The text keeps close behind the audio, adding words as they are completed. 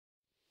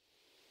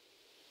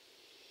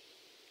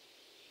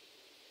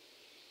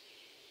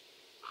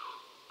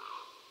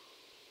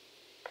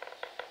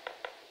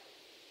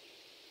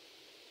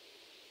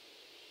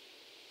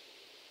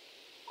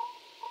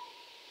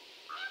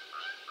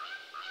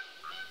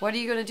What are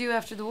you going to do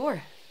after the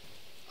war?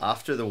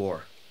 After the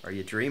war? Are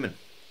you dreaming?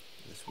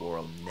 This war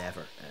will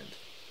never end.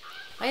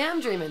 I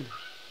am dreaming.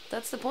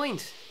 That's the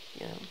point.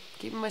 You know,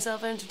 keeping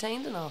myself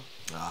entertained and all.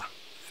 Ah,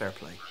 fair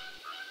play.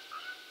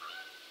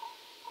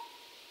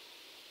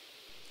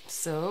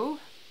 So?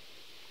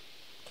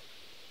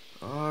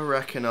 I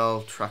reckon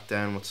I'll track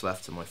down what's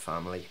left of my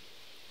family.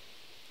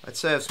 I'd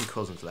say I have some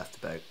cousins left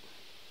about.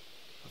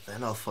 But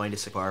then I'll find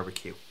us a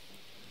barbecue.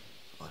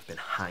 I've been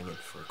hanging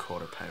for a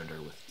quarter pounder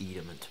with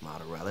Edam and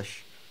tomato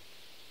relish.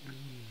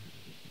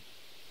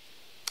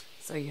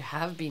 So you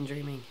have been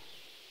dreaming.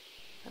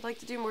 I'd like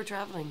to do more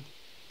travelling.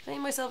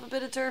 Claim myself a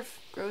bit of turf,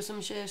 grow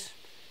some shit,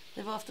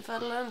 live off the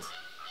fat of land.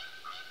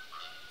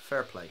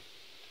 Fair play.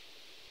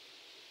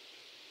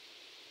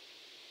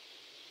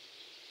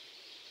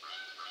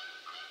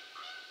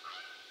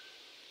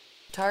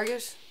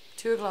 Target,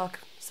 2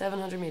 o'clock,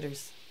 700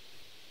 metres.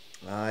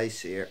 I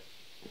see her.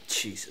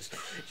 Jesus,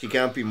 she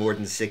can't be more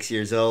than 6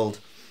 years old.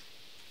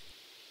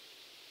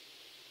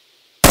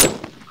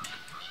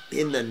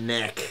 In the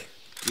neck.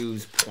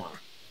 12 points.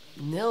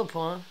 0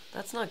 point.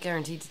 That's not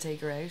guaranteed to take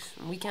her out,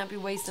 and we can't be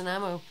wasting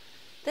ammo.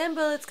 Them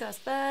bullets cost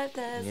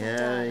 5,000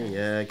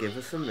 Yeah, give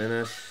us a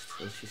minute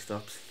till she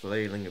stops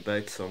flailing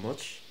about so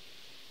much.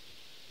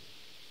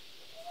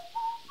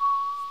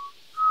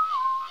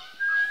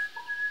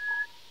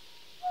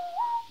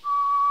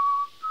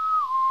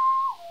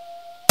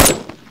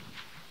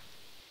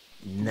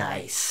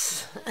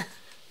 Nice.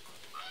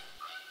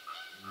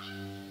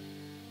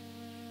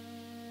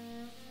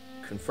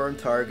 Confirmed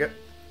target,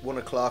 1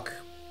 o'clock,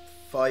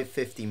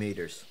 550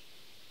 metres.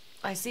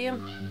 I see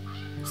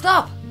him.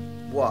 Stop!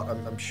 What?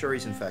 I'm sure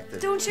he's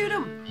infected. Don't shoot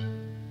him!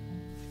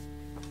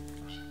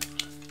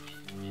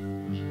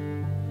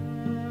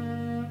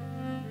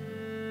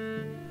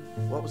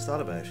 What was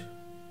that about?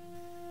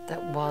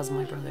 That was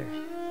my brother.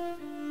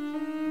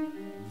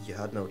 You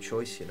had no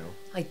choice, you know.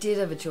 I did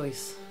have a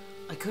choice.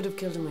 I could have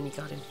killed him when he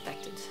got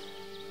infected.